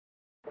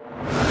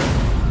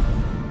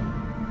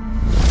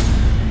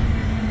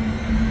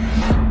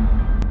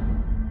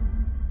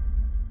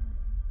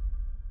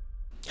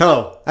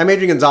Hello, I'm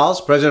Adrian Gonzalez,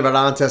 president of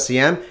Adant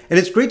SEM, and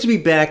it's great to be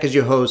back as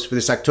your host for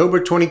this October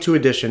 22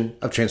 edition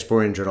of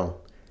Transporeon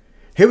Journal.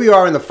 Here we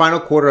are in the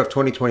final quarter of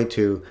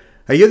 2022,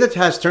 a year that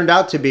has turned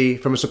out to be,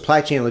 from a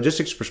supply chain and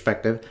logistics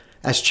perspective,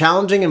 as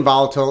challenging and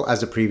volatile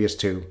as the previous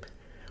two.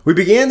 We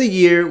began the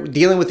year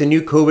dealing with the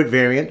new COVID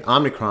variant,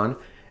 Omicron,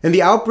 and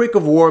the outbreak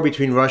of war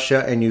between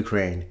Russia and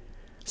Ukraine.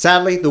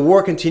 Sadly, the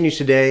war continues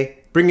today,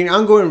 bringing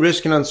ongoing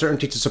risk and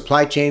uncertainty to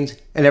supply chains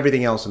and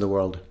everything else in the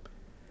world.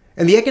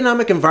 And the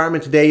economic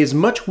environment today is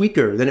much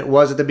weaker than it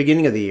was at the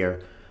beginning of the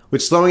year,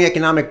 with slowing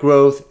economic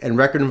growth and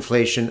record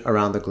inflation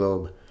around the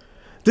globe.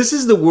 This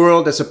is the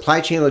world that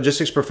supply chain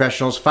logistics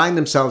professionals find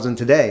themselves in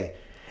today.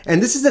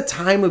 And this is the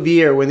time of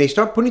year when they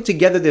start putting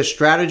together their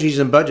strategies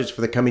and budgets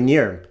for the coming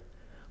year.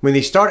 When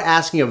they start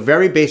asking a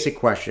very basic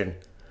question: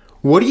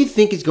 what do you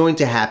think is going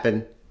to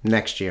happen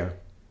next year?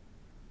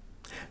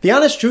 The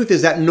honest truth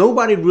is that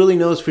nobody really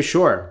knows for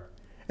sure.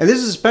 And this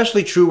is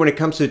especially true when it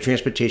comes to the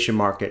transportation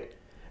market.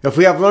 If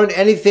we have learned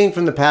anything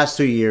from the past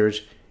 2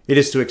 years, it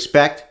is to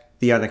expect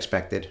the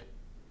unexpected.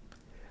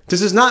 This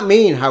does not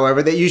mean,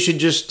 however, that you should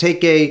just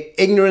take a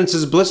ignorance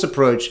is bliss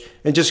approach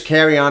and just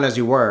carry on as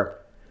you were.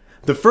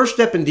 The first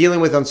step in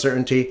dealing with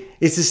uncertainty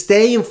is to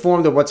stay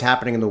informed of what's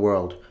happening in the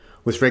world,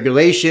 with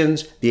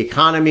regulations, the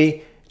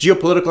economy,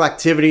 geopolitical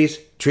activities,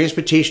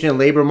 transportation and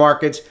labor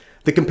markets,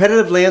 the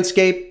competitive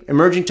landscape,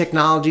 emerging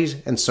technologies,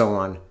 and so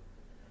on.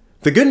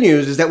 The good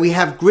news is that we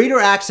have greater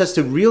access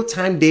to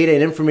real-time data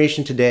and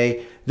information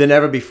today than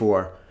ever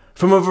before,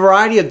 from a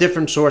variety of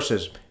different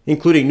sources,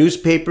 including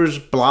newspapers,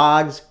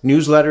 blogs,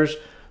 newsletters,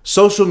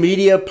 social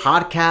media,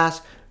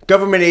 podcasts,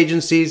 government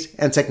agencies,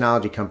 and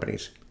technology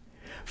companies.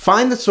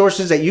 Find the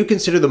sources that you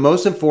consider the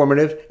most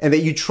informative and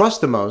that you trust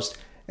the most,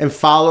 and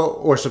follow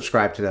or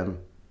subscribe to them.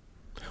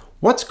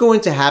 What's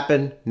going to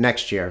happen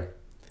next year?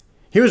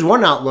 Here's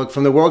one outlook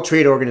from the World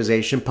Trade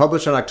Organization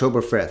published on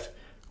October 5th.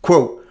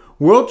 Quote,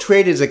 "World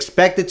trade is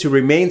expected to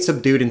remain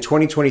subdued in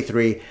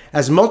 2023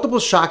 as multiple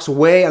shocks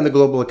weigh on the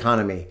global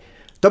economy.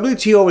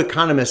 WTO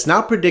economists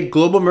now predict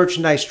global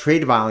merchandise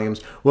trade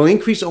volumes will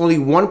increase only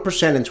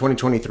 1% in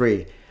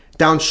 2023,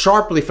 down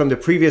sharply from the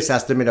previous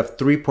estimate of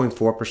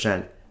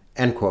 3.4%.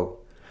 End quote.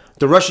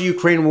 The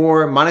Russia-Ukraine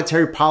war,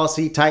 monetary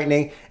policy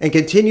tightening, and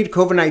continued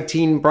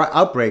COVID-19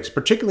 outbreaks,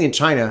 particularly in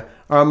China,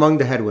 are among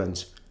the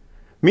headwinds.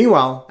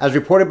 Meanwhile, as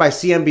reported by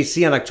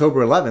CNBC on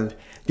October 11th,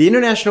 the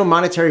International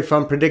Monetary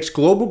Fund predicts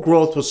global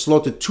growth will slow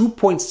to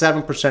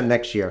 2.7%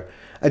 next year,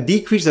 a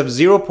decrease of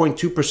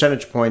 0.2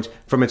 percentage points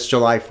from its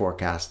July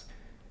forecast.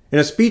 In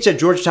a speech at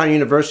Georgetown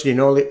University in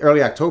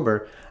early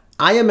October,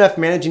 IMF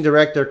Managing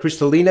Director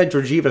Kristalina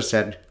Georgieva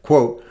said,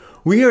 quote,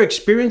 "We are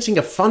experiencing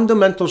a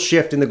fundamental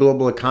shift in the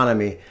global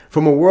economy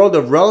from a world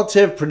of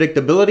relative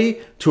predictability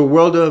to a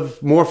world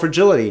of more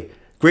fragility,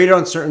 greater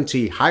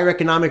uncertainty, higher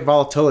economic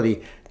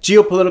volatility,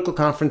 geopolitical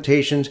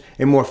confrontations,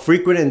 and more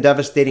frequent and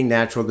devastating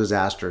natural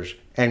disasters."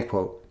 End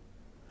quote.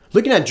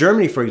 Looking at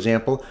Germany, for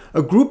example,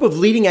 a group of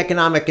leading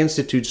economic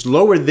institutes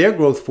lowered their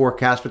growth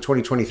forecast for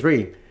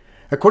 2023.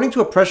 According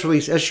to a press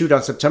release issued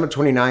on September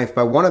 29th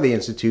by one of the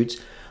institutes,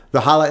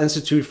 the Halle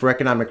Institute for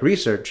Economic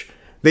Research,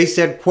 they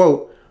said,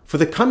 quote, "For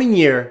the coming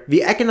year,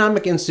 the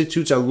economic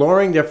institutes are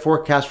lowering their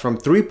forecast from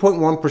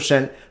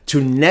 3.1% to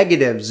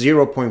negative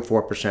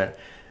 0.4%.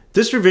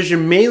 This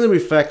revision mainly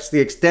reflects the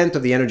extent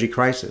of the energy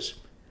crisis.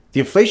 The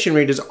inflation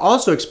rate is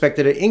also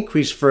expected to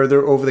increase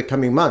further over the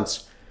coming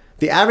months.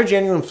 The average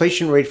annual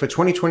inflation rate for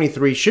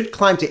 2023 should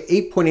climb to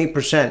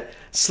 8.8%,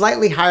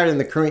 slightly higher than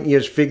the current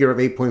year's figure of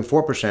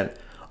 8.4%.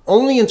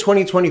 Only in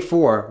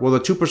 2024 will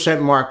the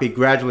 2% mark be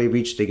gradually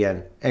reached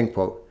again." End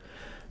quote.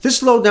 This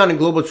slowdown in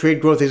global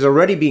trade growth is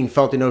already being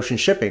felt in ocean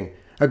shipping.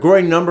 A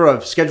growing number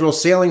of scheduled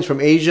sailings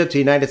from Asia to the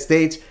United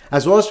States,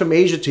 as well as from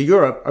Asia to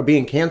Europe, are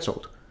being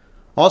canceled.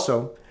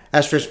 Also,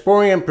 as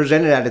Transporeon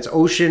presented at its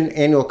Ocean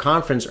Annual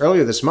Conference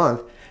earlier this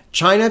month,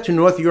 China to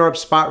North Europe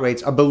spot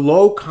rates are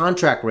below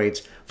contract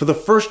rates for the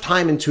first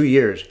time in 2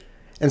 years,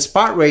 and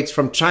spot rates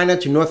from China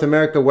to North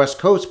America West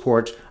Coast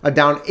ports are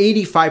down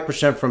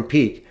 85% from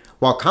peak,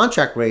 while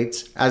contract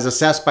rates, as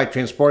assessed by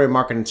Transporeon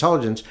Market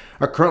Intelligence,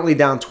 are currently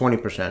down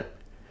 20%.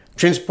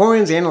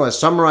 Transporeon's analysts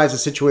summarize the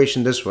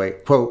situation this way,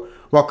 quote,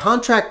 "While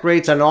contract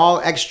rates on all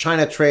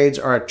ex-China trades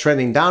are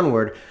trending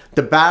downward,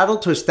 the battle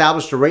to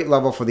establish the rate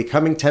level for the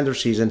coming tender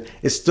season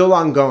is still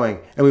ongoing,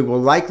 and we will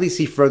likely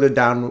see further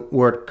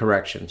downward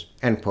corrections."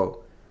 End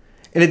quote.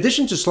 In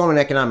addition to slowing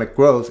economic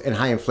growth and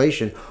high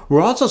inflation,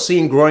 we're also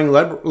seeing growing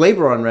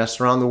labor unrest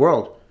around the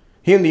world.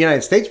 Here in the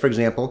United States, for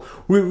example,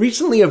 we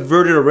recently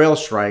averted a rail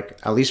strike,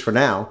 at least for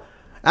now,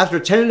 after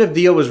a tentative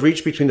deal was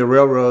reached between the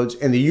railroads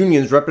and the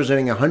unions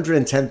representing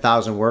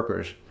 110,000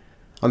 workers.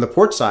 On the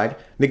port side,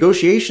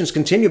 negotiations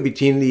continue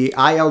between the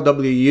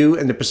ILWU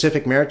and the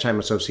Pacific Maritime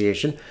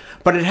Association,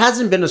 but it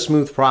hasn't been a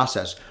smooth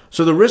process,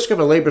 so the risk of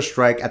a labor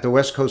strike at the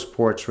West Coast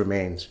ports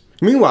remains.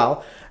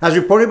 Meanwhile, as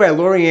reported by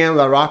Lorianne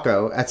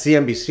Larocco at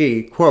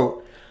CNBC,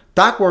 quote,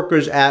 "Dock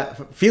workers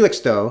at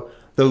Felixstowe,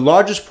 the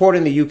largest port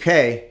in the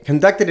UK,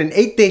 conducted an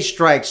 8-day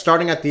strike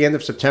starting at the end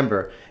of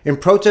September in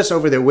protest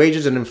over their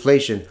wages and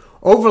inflation,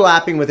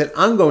 overlapping with an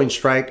ongoing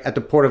strike at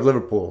the Port of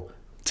Liverpool.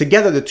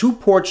 Together, the two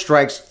port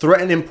strikes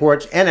threaten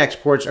imports and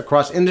exports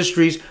across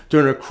industries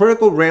during a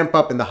critical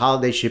ramp-up in the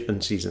holiday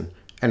shipping season."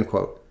 End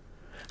quote.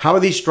 How are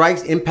these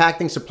strikes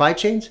impacting supply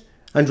chains?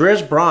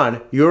 Andreas Braun,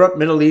 Europe,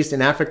 Middle East,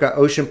 and Africa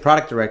Ocean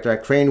Product Director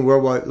at Crane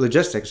Worldwide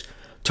Logistics,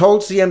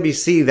 told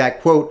CNBC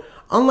that, quote,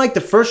 "Unlike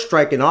the first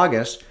strike in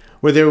August,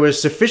 where there was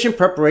sufficient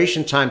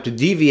preparation time to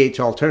deviate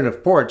to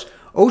alternative ports,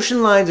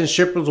 ocean lines and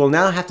shippers will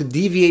now have to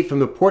deviate from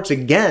the ports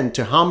again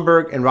to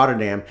Hamburg and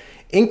Rotterdam,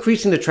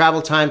 increasing the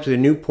travel time to the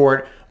new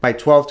port by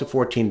 12 to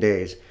 14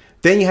 days.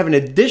 Then you have an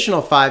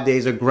additional 5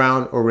 days of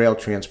ground or rail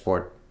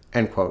transport."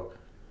 End quote.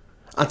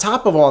 On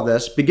top of all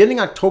this, beginning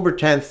October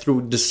 10th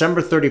through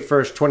December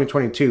 31st,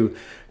 2022,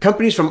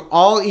 companies from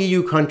all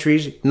EU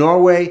countries,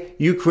 Norway,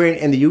 Ukraine,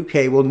 and the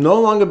UK will no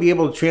longer be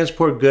able to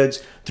transport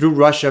goods through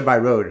Russia by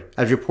road,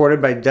 as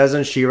reported by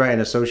Dezen Shira and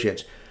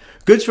Associates.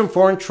 Goods from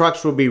foreign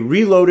trucks will be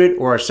reloaded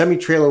or a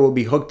semi-trailer will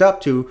be hooked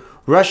up to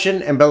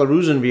Russian and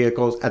Belarusian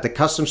vehicles at the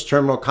customs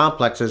terminal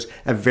complexes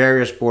at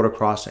various border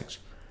crossings.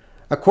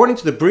 According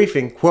to the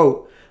briefing,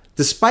 quote,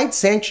 "Despite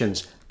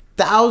sanctions,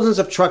 thousands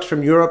of trucks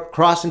from Europe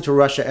cross into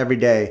Russia every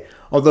day,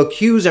 although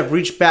queues have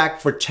reached back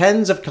for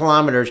tens of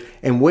kilometers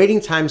and waiting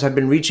times have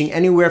been reaching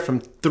anywhere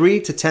from 3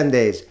 to 10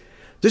 days.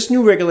 This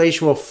new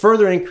regulation will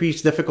further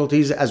increase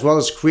difficulties as well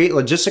as create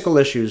logistical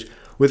issues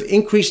with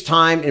increased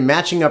time in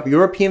matching up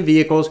European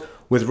vehicles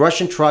with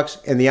Russian trucks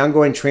and the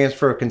ongoing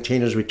transfer of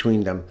containers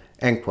between them."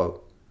 End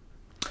quote.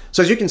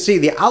 So as you can see,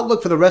 the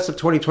outlook for the rest of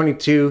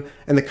 2022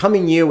 and the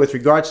coming year with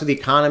regards to the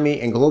economy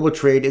and global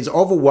trade is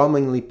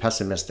overwhelmingly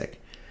pessimistic.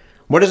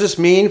 What does this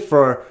mean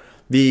for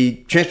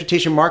the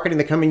transportation market in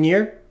the coming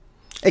year?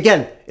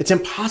 Again, it's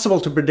impossible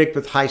to predict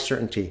with high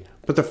certainty,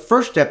 but the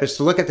first step is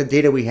to look at the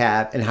data we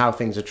have and how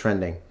things are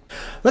trending.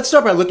 Let's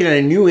start by looking at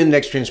a new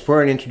index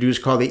Transporeon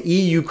introduced called the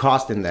EU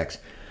Cost Index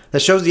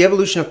that shows the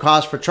evolution of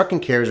costs for trucking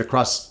carriers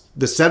across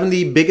the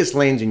 70 biggest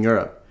lanes in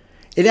Europe.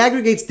 It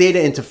aggregates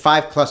data into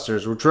 5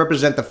 clusters, which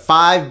represent the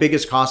 5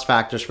 biggest cost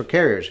factors for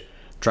carriers: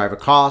 driver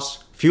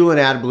costs, fuel and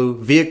AdBlue,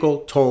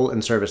 vehicle, toll,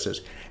 and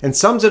services, and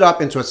sums it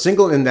up into a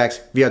single index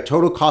via a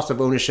total cost of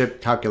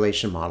ownership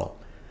calculation model.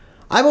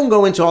 I won't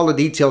go into all the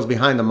details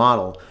behind the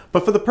model,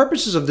 but for the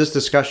purposes of this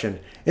discussion,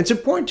 it's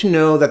important to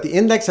know that the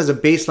index has a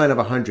baseline of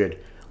 100,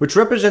 which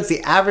represents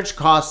the average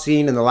cost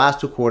seen in the last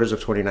 2 quarters of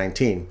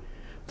 2019.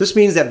 This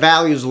means that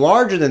values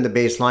larger than the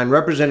baseline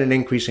represent an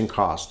increase in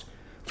cost.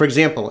 For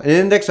example, an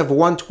index of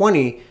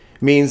 120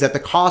 means that the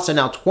costs are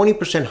now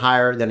 20%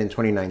 higher than in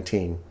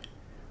 2019.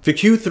 For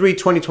Q3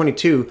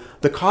 2022,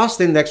 the cost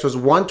index was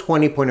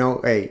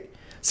 120.08,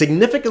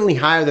 significantly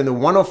higher than the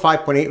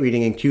 105.8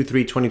 reading in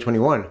Q3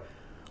 2021.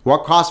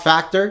 What cost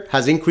factor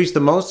has increased the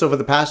most over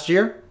the past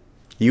year?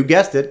 You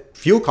guessed it,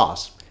 fuel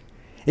costs.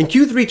 In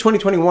Q3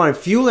 2021,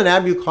 fuel and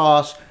AdBlue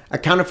costs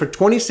accounted for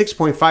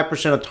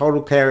 26.5% of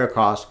total carrier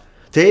costs.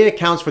 Today it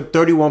accounts for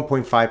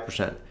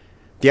 31.5%.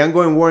 The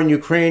ongoing war in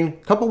Ukraine,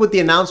 coupled with the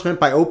announcement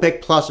by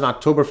OPEC Plus on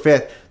October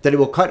 5th that it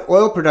will cut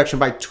oil production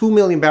by 2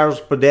 million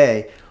barrels per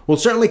day, will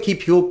certainly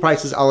keep fuel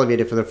prices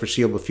elevated for the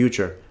foreseeable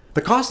future.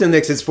 The cost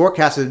index is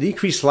forecasted to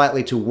decrease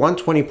slightly to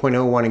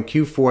 120.01 in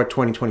Q4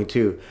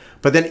 2022,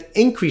 but then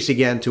increase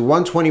again to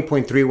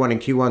 120.31 in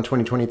Q1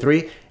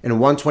 2023 and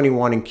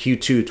 121 in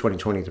Q2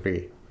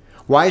 2023.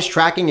 Why is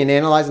tracking and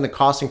analyzing the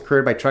costs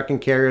incurred by trucking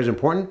carriers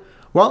important?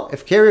 Well,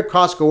 if carrier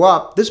costs go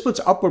up, this puts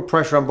upward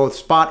pressure on both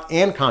spot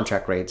and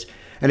contract rates.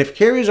 And if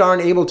carriers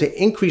aren't able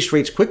to increase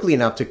rates quickly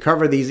enough to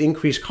cover these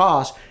increased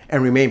costs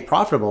and remain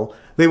profitable,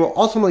 they will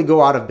ultimately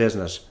go out of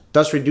business,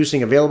 thus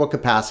reducing available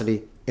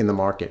capacity in the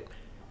market.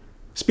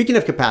 Speaking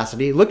of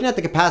capacity, looking at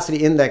the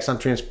capacity index on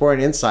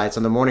Transporeon Insights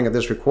on the morning of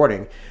this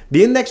recording,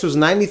 the index was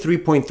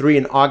 93.3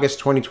 in August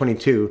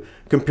 2022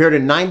 compared to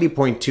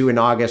 90.2 in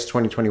August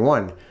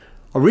 2021.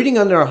 A reading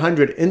under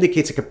 100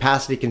 indicates a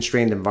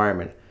capacity-constrained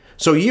environment.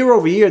 So year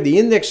over year, the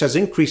index has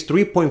increased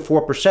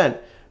 3.4%,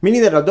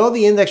 meaning that although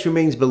the index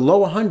remains below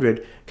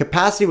 100,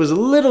 capacity was a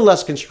little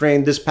less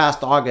constrained this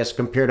past August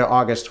compared to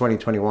August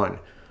 2021.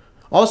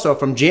 Also,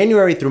 from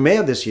January through May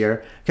of this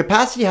year,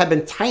 capacity had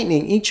been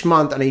tightening each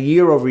month on a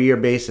year-over-year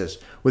basis,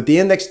 with the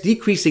index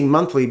decreasing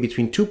monthly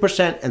between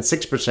 2% and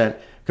 6%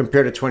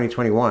 compared to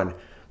 2021.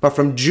 But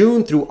from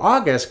June through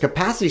August,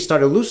 capacity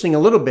started loosening a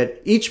little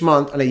bit each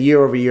month on a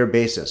year-over-year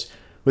basis,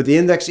 with the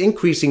index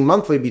increasing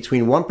monthly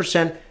between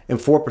 1% and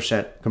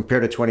 4%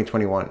 compared to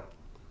 2021.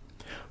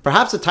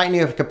 Perhaps the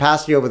tightening of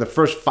capacity over the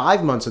first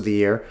 5 months of the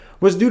year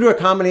was due to a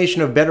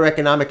combination of better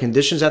economic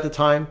conditions at the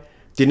time,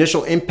 the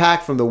initial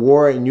impact from the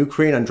war in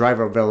Ukraine on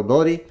driver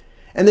availability,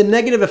 and the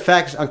negative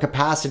effects on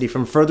capacity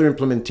from further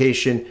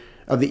implementation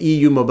of the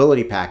EU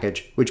mobility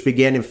package, which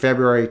began in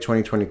February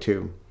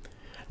 2022.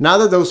 Now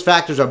that those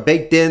factors are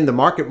baked in the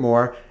market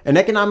more and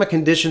economic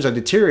conditions are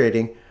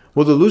deteriorating,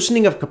 will the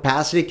loosening of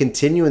capacity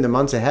continue in the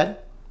months ahead?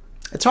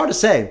 It's hard to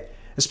say,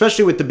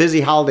 especially with the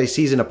busy holiday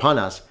season upon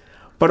us,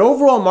 but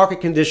overall market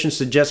conditions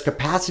suggest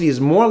capacity is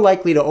more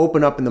likely to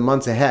open up in the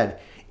months ahead,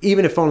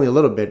 even if only a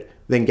little bit,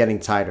 than getting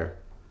tighter.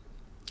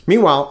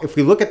 Meanwhile, if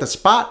we look at the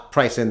spot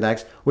price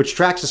index, which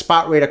tracks the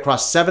spot rate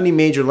across 70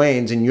 major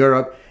lanes in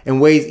Europe and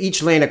weighs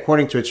each lane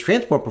according to its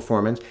transport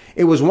performance,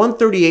 it was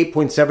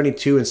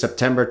 138.72 in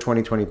September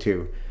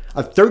 2022,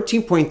 a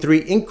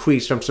 13.3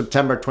 increase from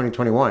September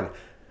 2021.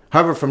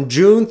 However, from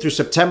June through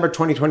September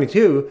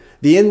 2022,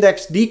 the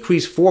index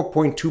decreased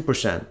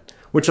 4.2%,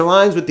 which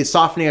aligns with the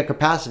softening of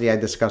capacity I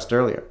discussed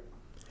earlier.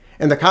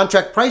 And the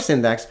contract price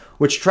index,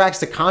 which tracks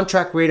the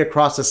contract rate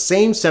across the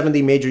same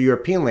 70 major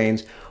European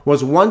lanes,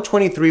 was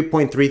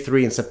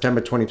 123.33 in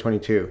September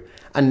 2022,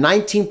 a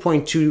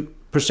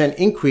 19.2%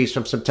 increase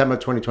from September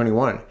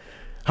 2021.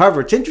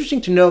 However, it's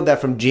interesting to note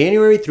that from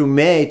January through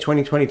May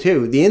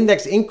 2022, the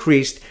index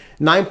increased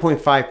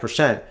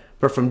 9.5%,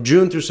 but from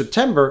June through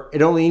September,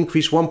 it only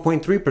increased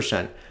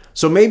 1.3%.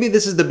 So maybe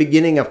this is the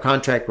beginning of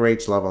contract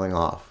rates leveling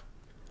off.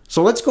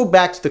 So let's go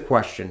back to the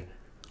question.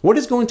 What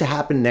is going to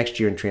happen next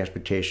year in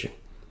transportation?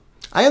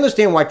 I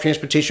understand why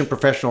transportation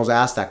professionals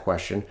ask that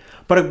question,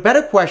 but a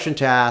better question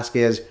to ask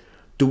is,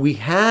 do we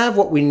have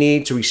what we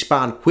need to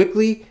respond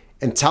quickly,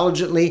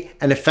 intelligently,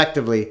 and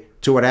effectively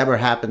to whatever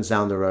happens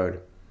down the road?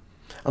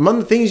 Among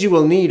the things you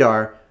will need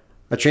are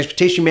a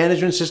transportation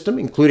management system,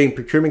 including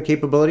procurement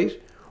capabilities,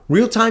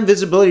 real-time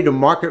visibility to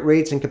market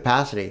rates and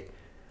capacity,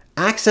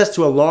 access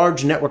to a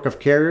large network of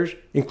carriers,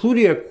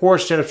 including a core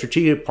set of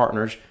strategic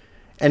partners,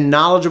 and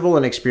knowledgeable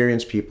and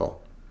experienced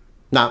people.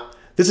 Now,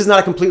 this is not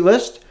a complete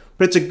list,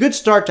 but it's a good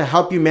start to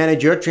help you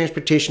manage your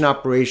transportation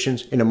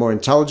operations in a more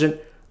intelligent,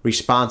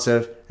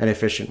 responsive, and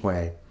efficient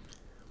way.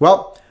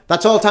 Well,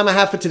 that's all the time I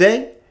have for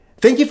today.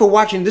 Thank you for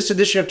watching this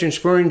edition of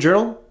Transporeon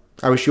Journal.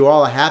 I wish you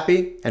all a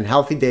happy and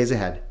healthy days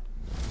ahead.